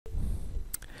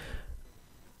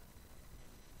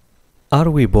Are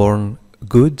we born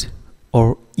good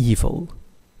or evil?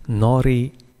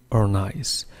 Naughty or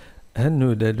nice? هل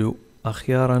نولد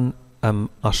أخيارا أم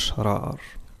أشرار?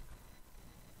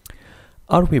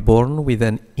 Are we born with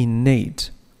an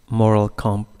innate moral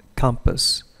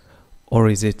compass, or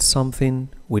is it something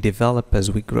we develop as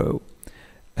we grow?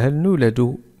 هل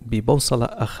نولد ببوصلة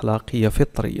أخلاقية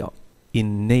فطرية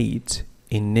innate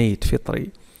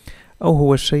فطري، أو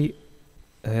هو شيء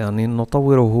يعني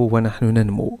نطوره ونحن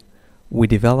ننمو we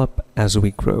develop as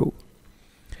we grow?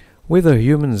 Whether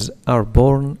humans are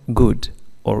born good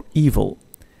or evil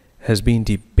has been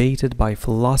debated by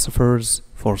philosophers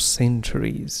for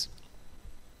centuries.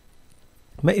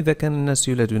 ما إذا كان الناس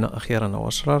يولدون أخيارا أو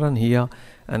أشرارا هي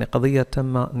يعني قضية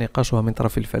تم نقاشها من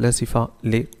طرف الفلاسفة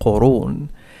لقرون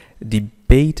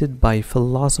debated by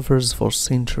philosophers for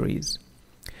centuries.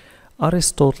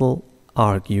 Aristotle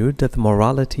argued that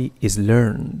morality is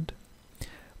learned.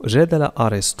 جادل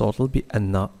أرسطوطل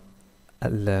بأن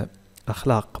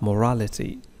الأخلاق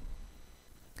morality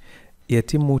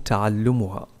يتم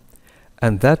تعلمها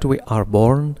and that we are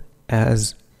born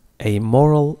as a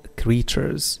moral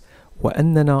creatures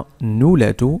وأننا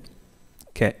نولد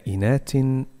كائنات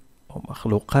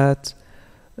ومخلوقات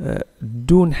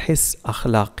دون حس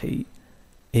أخلاقي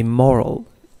immoral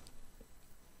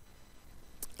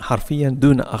حرفيا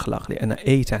دون أخلاق لأن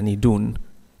A تعني دون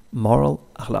moral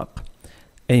أخلاق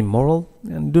amoral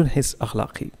يعني دون حس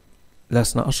أخلاقي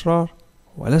لسنا أشرار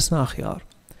ولسنا أخيار.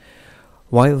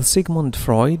 While Sigmund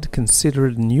Freud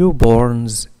considered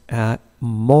newborns a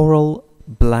moral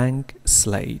blank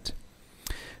slate،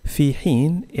 في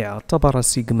حين اعتبر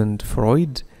سيغموند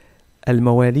فرويد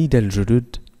المواليد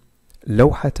الجدد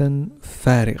لوحة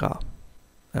فارغة،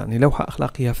 يعني لوحة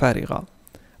أخلاقية فارغة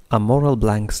a moral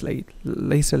blank slate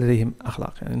ليس لديهم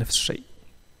أخلاق يعني نفس الشيء.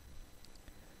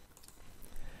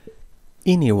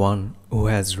 Anyone who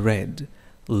has read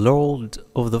Lord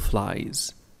of the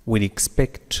Flies will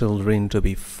expect children to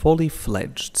be fully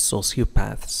fledged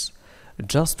sociopaths,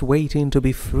 just waiting to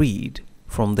be freed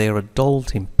from their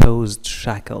adult-imposed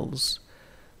shackles,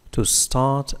 to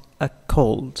start a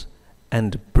cult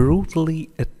and brutally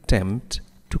attempt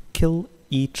to kill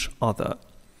each other.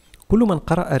 كل من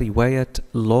قرأ رواية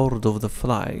Lord of the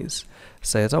Flies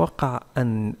سيتوقع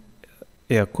أن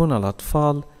يكون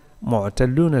الأطفال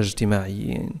معتلون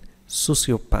اجتماعيين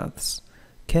sociopaths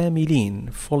كاملين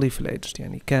fully fledged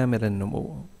يعني كامل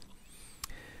النمو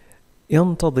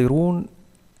ينتظرون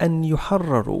أن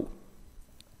يحرروا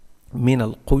من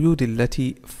القيود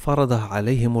التي فرضها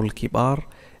عليهم الكبار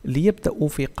ليبدأوا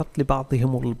في قتل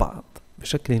بعضهم البعض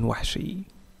بشكل وحشي.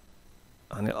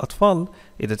 يعني الأطفال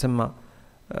إذا تم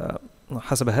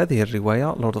حسب هذه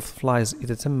الرواية Lord of the Flies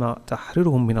إذا تم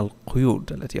تحريرهم من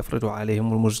القيود التي يفرضها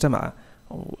عليهم المجتمع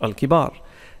أو الكبار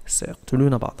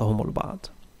سيقتلون بعضهم البعض.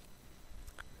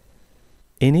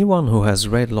 Anyone who has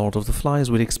read Lord of the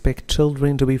Flies will expect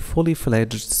children to be fully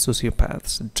fledged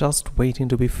sociopaths, just waiting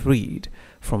to be freed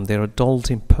from their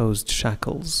adult-imposed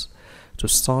shackles, to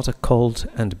start a cult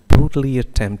and brutally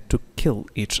attempt to kill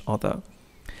each other.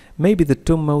 Maybe the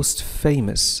two most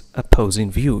famous opposing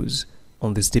views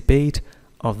on this debate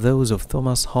are those of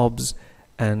Thomas Hobbes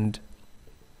and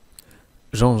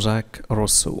Jean-Jacques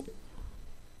Rousseau.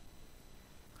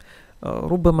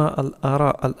 ربما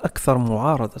الآراء الأكثر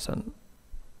معارضة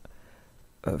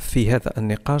في هذا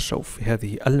النقاش أو في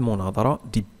هذه المناظرة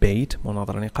debate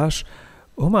مناظرة نقاش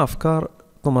هما أفكار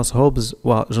توماس هوبز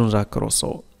وجون جاك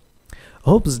روسو.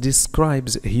 Hobbes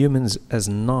describes humans as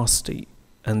nasty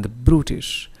and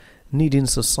brutish, needing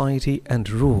society and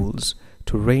rules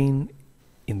to rein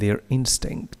in their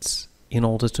instincts in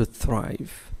order to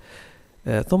thrive.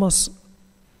 توماس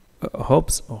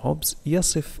هوبز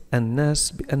يصف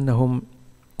الناس بأنهم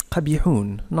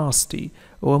قبيحون nasty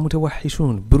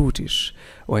ومتوحشون brutish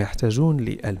ويحتاجون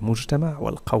للمجتمع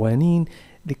والقوانين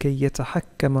لكي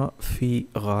يتحكم في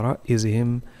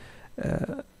غرائزهم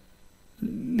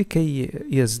لكي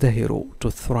يزدهروا to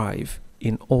thrive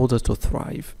in order to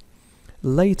thrive.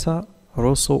 Later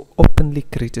Rousseau openly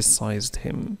criticized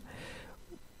him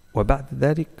وبعد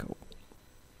ذلك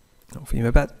فيما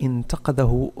بعد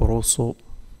انتقده روسو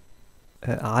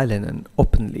علنا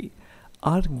openly,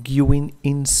 arguing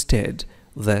instead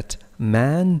that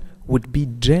man would be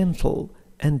gentle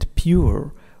and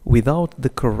pure without the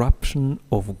corruption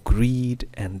of greed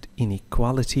and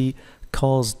inequality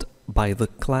caused by the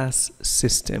class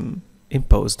system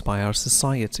imposed by our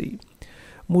society.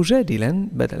 مجادلا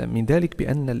بدلا من ذلك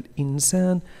بأن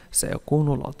الإنسان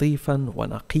سيكون لطيفا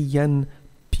ونقيا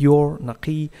pure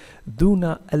نقي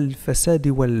دون الفساد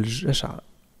والجشع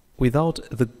without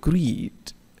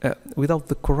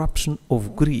the corruption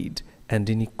of greed and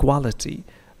inequality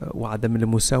وعدم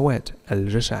المساواة،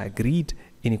 الجشع greed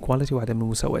inequality وعدم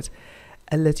المساواة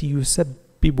التي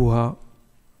يسببها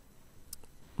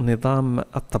نظام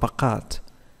الطبقات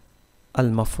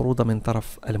المفروضة من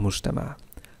طرف المجتمع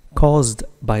caused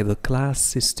by the class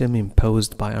system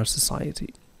imposed by our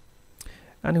society.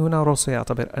 يعني هنا روسو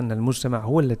يعتبر أن المجتمع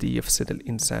هو الذي يفسد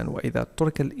الإنسان، وإذا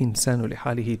ترك الإنسان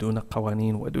لحاله دون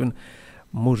قوانين ودون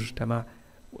مجتمع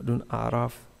ودون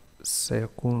أعراف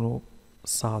سيكون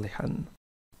صالحا.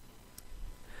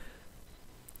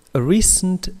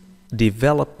 Recent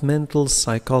developmental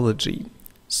psychology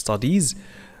studies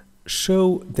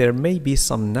show there may be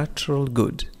some natural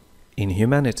good in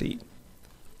humanity,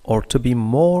 or to be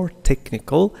more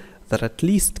technical, that at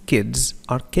least kids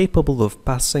are capable of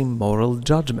passing moral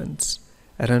judgments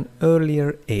at an earlier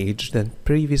age than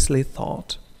previously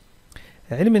thought.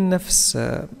 علم النفس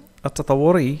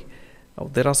التطوري أو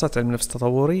دراسات علم النفس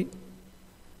التطوري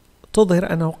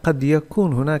تظهر أنه قد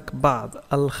يكون هناك بعض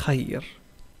الخير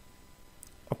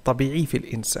الطبيعي في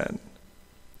الإنسان،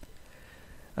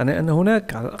 أن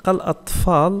هناك على الأقل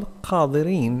أطفال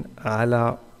قادرين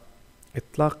على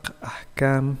إطلاق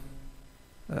أحكام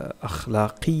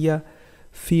أخلاقية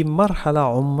في مرحلة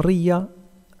عمرية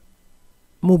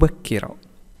مبكرة.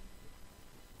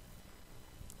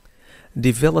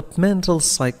 Developmental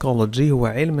psychology هو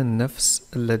علم النفس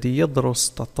الذي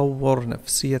يدرس تطور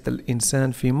نفسية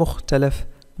الإنسان في مختلف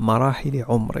مراحل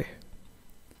عمره.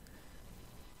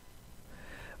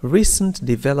 Recent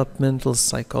developmental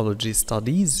psychology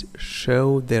studies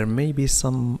show there may be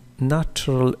some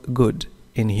natural good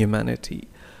in humanity,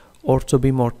 or to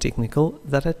be more technical,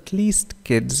 that at least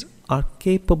kids are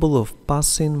capable of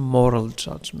passing moral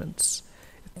judgments.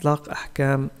 إطلاق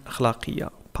أحكام أخلاقية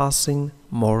passing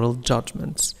moral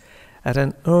judgments at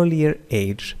an earlier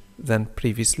age than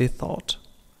previously thought.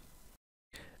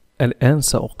 الآن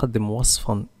سأقدم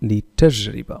وصفا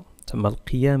لتجربة تم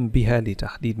القيام بها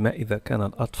لتحديد ما إذا كان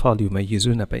الأطفال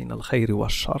يميزون بين الخير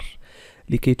والشر.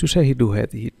 لكي تشاهدوا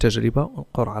هذه التجربة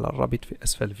انقر على الرابط في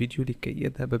أسفل الفيديو لكي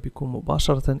يذهب بكم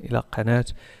مباشرة إلى قناة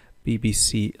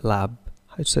BBC Lab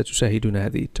حيث ستشاهدون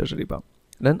هذه التجربة.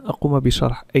 لن أقوم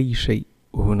بشرح أي شيء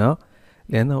هنا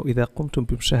لأنه إذا قمتم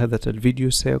بمشاهدة الفيديو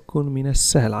سيكون من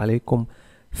السهل عليكم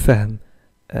فهم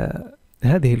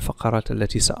هذه الفقرات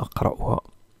التي سأقرأها.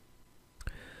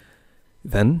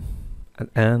 إذن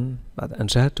الآن بعد أن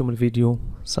شاهدتم الفيديو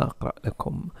سأقرأ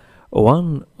لكم.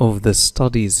 One of the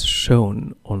studies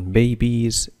shown on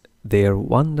babies, their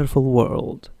wonderful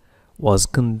world, was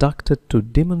conducted to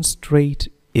demonstrate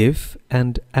if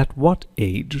and at what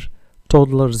age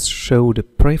toddlers showed a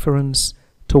preference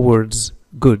towards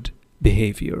good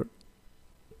behavior.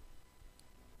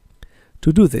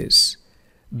 To do this,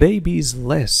 babies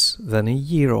less than a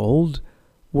year old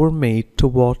were made to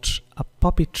watch a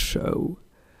puppet show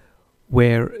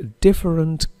where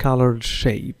different colored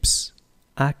shapes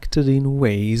acted in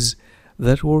ways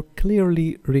that were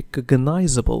clearly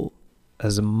recognizable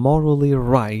as morally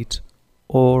right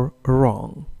or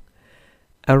wrong.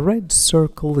 A red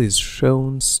circle is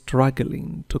shown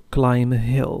struggling to climb a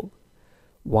hill,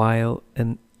 while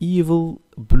an evil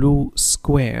blue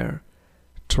square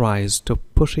tries to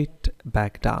push it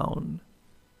back down.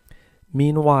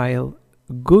 Meanwhile,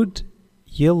 good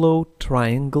yellow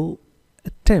triangle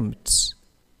attempts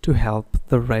to help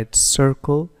the red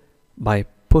circle by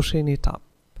pushing it up.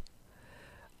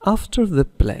 After the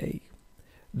play,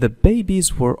 the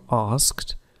babies were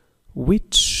asked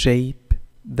which shape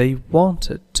they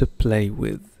wanted to play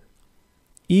with,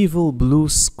 evil blue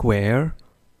square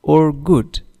or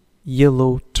good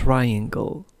yellow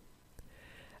triangle.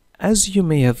 As you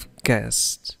may have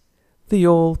guessed, they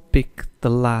all picked the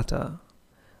latter,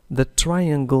 the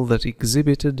triangle that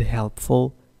exhibited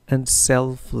helpful and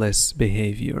selfless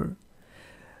behavior.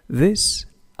 This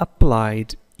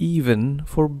applied even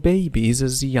for babies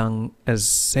as young as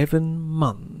 7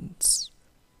 months.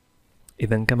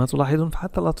 إذن كما تلاحظون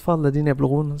فحتى الأطفال الذين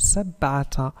يبلغون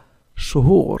 7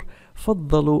 شهور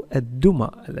فضلوا الدمى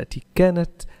التي كانت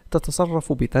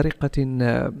تتصرف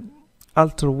بطريقة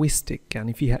altruistic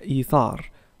يعني فيها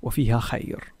إيثار وفيها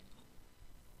خير.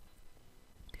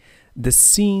 The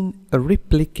scene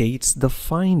replicates the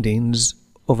findings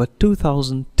of a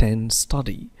 2010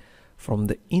 study from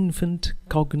the Infant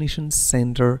Cognition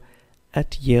Center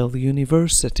at Yale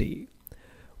University,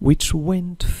 which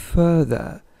went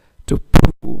further to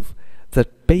prove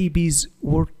that babies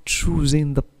were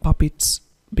choosing the puppets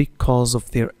because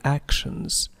of their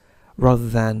actions rather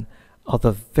than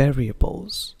other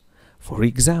variables. For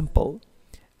example,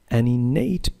 an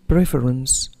innate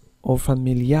preference or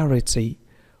familiarity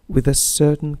with a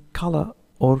certain color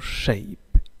or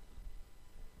shape.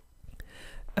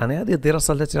 يعني هذه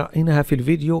الدراسة التي رأيناها في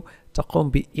الفيديو تقوم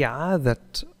بإعادة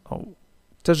أو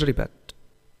تجربة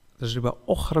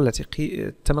أخرى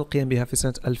التي تم القيام بها في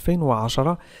سنة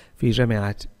 2010 في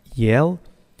جامعة ييل،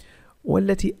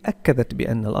 والتي أكدت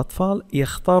بأن الأطفال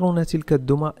يختارون تلك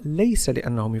الدمى ليس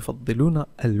لأنهم يفضلون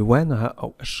ألوانها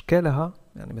أو أشكالها،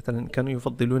 يعني مثلا كانوا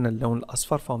يفضلون اللون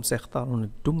الأصفر فهم سيختارون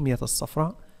الدمية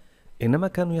الصفراء، إنما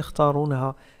كانوا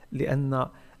يختارونها لأن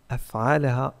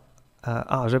أفعالها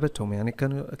أعجبتهم، يعني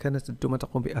كانت الدمى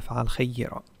تقوم بأفعال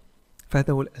خيرة،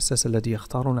 فهذا هو الأساس الذي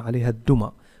يختارون عليها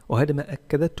الدمى، وهذا ما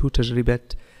أكدته تجربة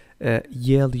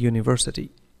Yale University.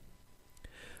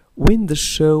 When the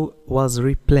show was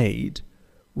replayed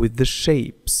with the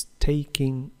shapes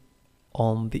taking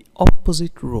on the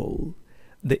opposite role,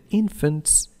 the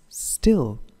infants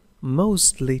still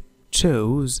mostly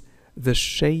chose the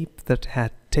shape that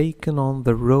had taken on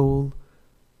the role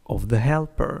of the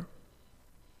helper.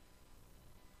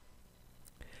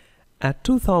 A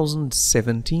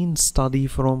 2017 study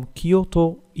from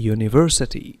Kyoto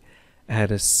University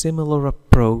had a similar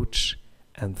approach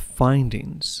and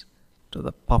findings to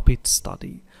the puppet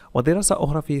study. ودراسة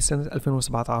أخرى في سنة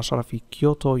 2017 في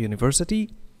كيوتو يونيفرسيتي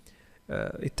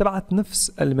اتبعت نفس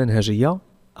المنهجية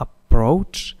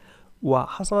approach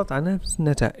وحصلت على نفس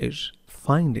النتائج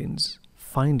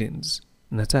findings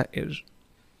نتائج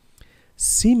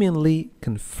seemingly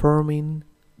confirming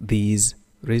these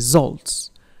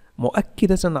results،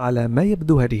 مؤكدة على ما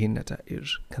يبدو هذه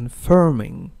النتائج.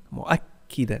 confirming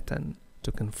مؤكدة،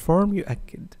 to confirm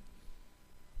يؤكد.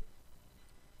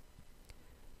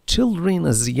 Children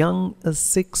as young as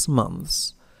 6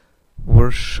 months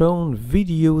were shown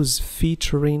videos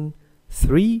featuring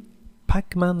 3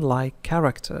 Pac-Man-like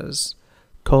characters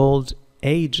called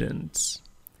agents,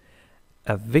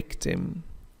 a victim,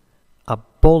 a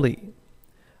bully,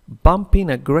 bumping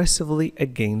aggressively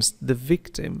against the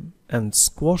victim and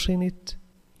squashing it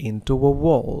into a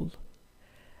wall,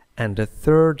 and a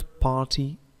third-party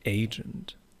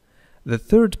agent. The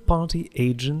third-party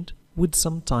agent would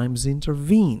sometimes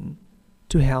intervene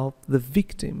to help the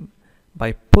victim by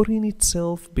putting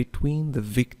itself between the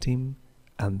victim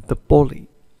and the bully,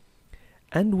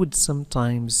 and would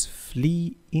sometimes flee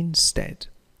instead.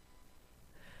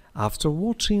 After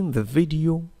watching the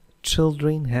video,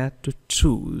 children had to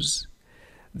choose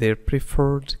their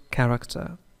preferred character,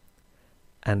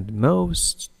 and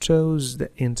most chose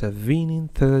the intervening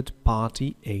third-party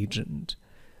agent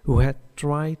who had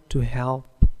tried to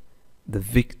help the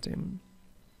victim.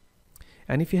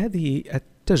 يعني في هذه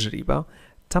التجربة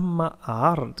تم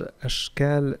عرض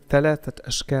 3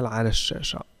 أشكال على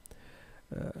الشاشة.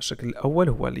 الشكل الأول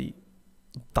هو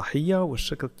للضحية،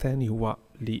 والشكل الثاني هو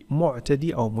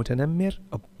لمعتدي أو متنمر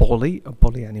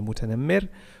bully يعني متنمر،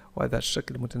 وهذا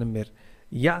الشكل المتنمر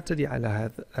يعتدي على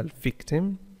هذا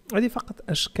الفيكتيم. هذه فقط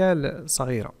أشكال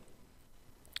صغيرة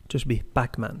تشبه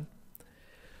باكمان.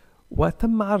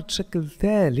 وتم عرض شكل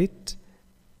ثالث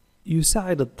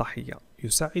يساعد الضحية،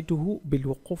 يساعده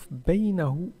بالوقوف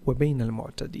بينه وبين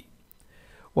المعتدي.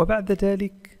 وبعد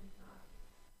ذلك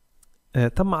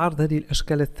تم عرض هذه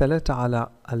الأشكال الثلاثة على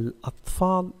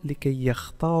الأطفال لكي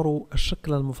يختاروا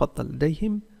الشكل المفضل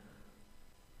لديهم،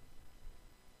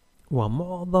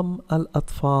 ومعظم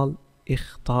الأطفال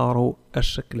اختاروا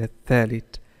الشكل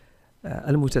الثالث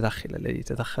المتدخل الذي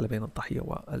يتدخل بين الضحية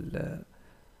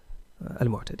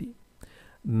والمعتدي.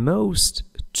 Most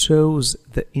chose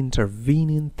the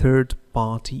intervening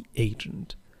third-party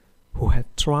agent who had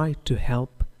tried to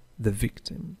help the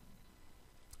victim.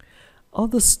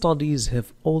 Other studies have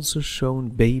also shown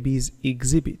babies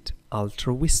exhibit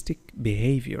altruistic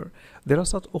behavior.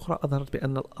 دراسات أخرى أظهرت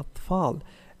بأن الأطفال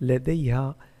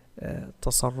لديها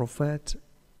تصرفات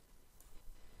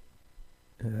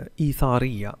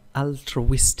إيثارية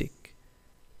altruistic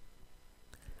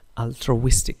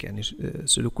يعني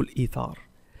سلوك الإيثار.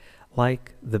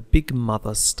 Like the Big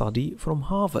Mother study from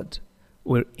Harvard,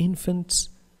 where infants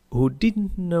who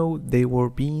didn't know they were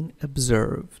being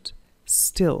observed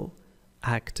still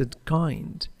acted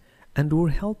kind and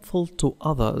were helpful to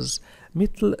others.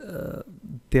 مثل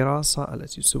الدراسة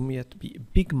التي سميت ب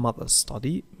Big Mother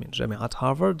study من جامعة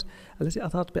هارفارد، التي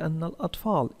أظهرت بأن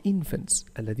الأطفال infants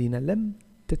الذين لم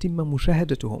تتم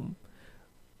مشاهدتهم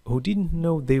who didn't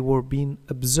know they were being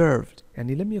observed،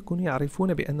 يعني لم يكونوا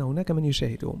يعرفون بأن هناك من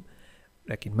يشاهدهم،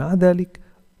 لكن مع ذلك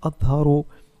أظهروا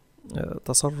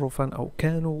تصرفا أو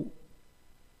كانوا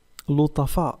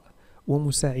لطفاء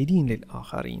ومساعدين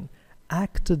للآخرين.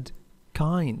 acted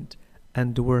kind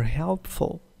and were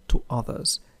helpful to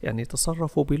others، يعني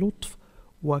تصرفوا بلطف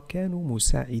وكانوا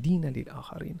مساعدين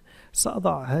للآخرين.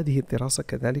 سأضع هذه الدراسة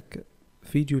كذلك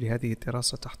فيديو لهذه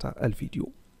الدراسة تحت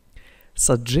الفيديو.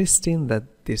 suggesting that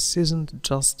this isn't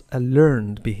just a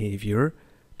learned behavior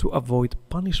to avoid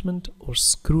punishment or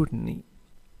scrutiny.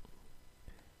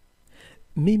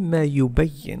 مما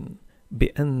يبين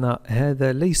بأن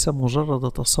هذا ليس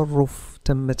مجرد تصرف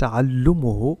تم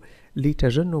تعلمه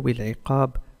لتجنب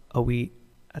العقاب أو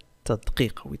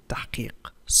التدقيق أو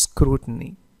التحقيق.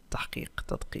 scrutiny تحقيق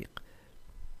تدقيق.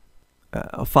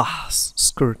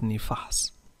 فحص scrutiny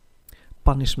فحص.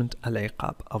 punishment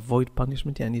العقاب. avoid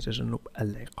punishment يعني تجنب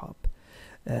العقاب.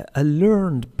 a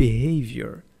learned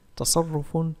behavior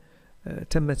تصرف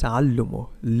تم تعلمه.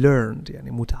 learned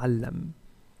يعني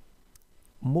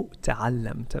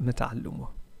متعلم تم تعلمه.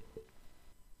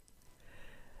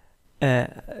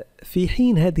 في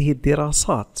حين هذه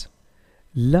الدراسات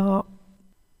لا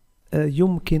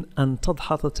يمكن أن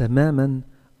تدحض تماما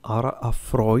آراء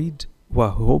فرويد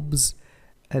وهوبز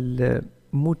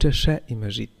المتشائمة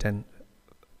جدا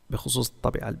بخصوص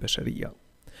الطبيعة البشرية.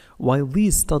 While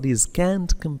these studies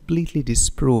can't completely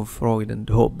disprove Freud and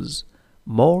Hobbes'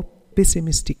 more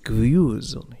pessimistic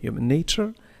views on human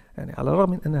nature، يعني على الرغم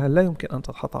من أنها لا يمكن أن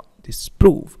تدحض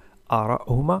disprove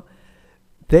آراءهما،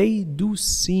 they do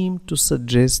seem to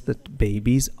suggest that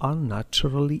babies are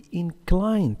naturally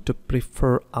inclined to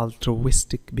prefer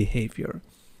altruistic behavior.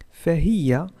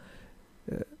 فهي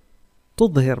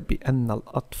تظهر بأن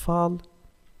الأطفال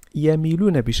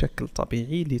يميلون بشكل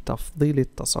طبيعي لتفضيل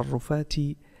التصرفات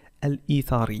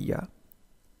الإيثارية.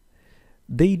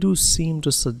 They do seem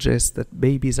to suggest that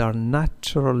babies are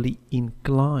naturally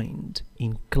inclined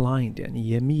يعني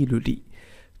يميل لي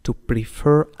to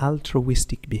prefer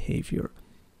altruistic behavior,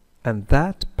 and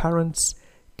that parents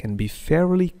can be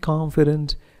fairly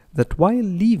confident that while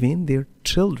leaving their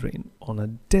children on a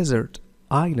desert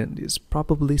island is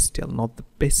probably still not the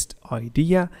best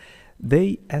idea,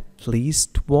 they at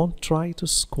least won't try to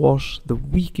squash the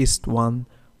weakest one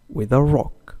with a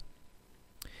rock.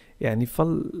 يعني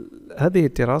هذه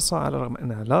الدراسة على الرغم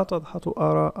أنها لا تدحض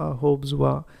آراء هوبز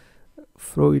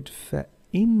وفرويد،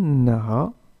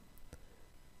 فإنها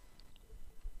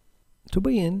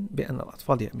تبين بأن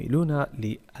الأطفال يميلون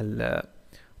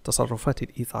للتصرفات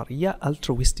الإيثارية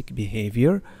altruistic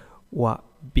behavior،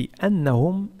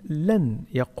 وبأنهم لن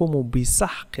يقوموا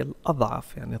بسحق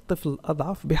الأضعف، يعني الطفل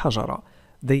الأضعف بحجرة.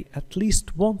 They at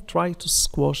least won't try to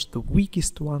squash the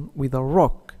weakest one with a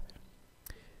rock.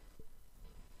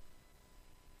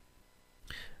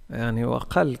 يعني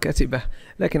وقال الكاتبة: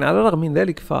 لكن على الرغم من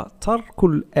ذلك فترك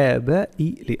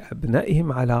الآباء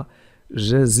لأبنائهم على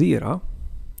جزيرة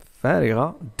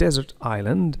فارغة desert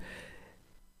island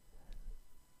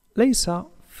ليس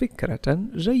فكرة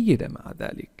جيدة مع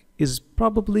ذلك is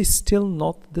probably still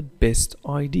not the best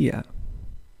idea.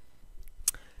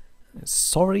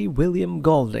 Sorry ويليام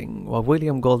جولدينغ،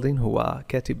 وويليام جولدينغ هو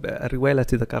كاتب الرواية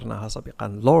التي ذكرناها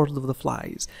سابقا Lord of the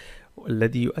Flies،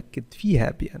 والذي يؤكد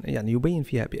فيها بأن يعني يبين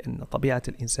فيها بأن طبيعة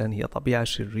الإنسان هي طبيعة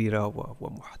شريرة، وهو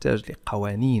محتاج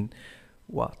لقوانين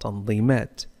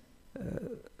وتنظيمات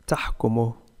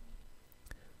تحكمه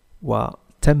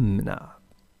وتمنع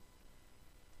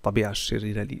الطبيعة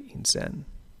الشريرة للإنسان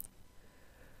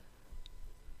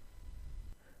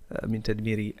من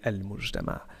تدمير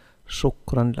المجتمع.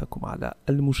 شكرا لكم على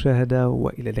المشاهدة،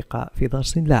 وإلى اللقاء في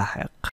درس لاحق.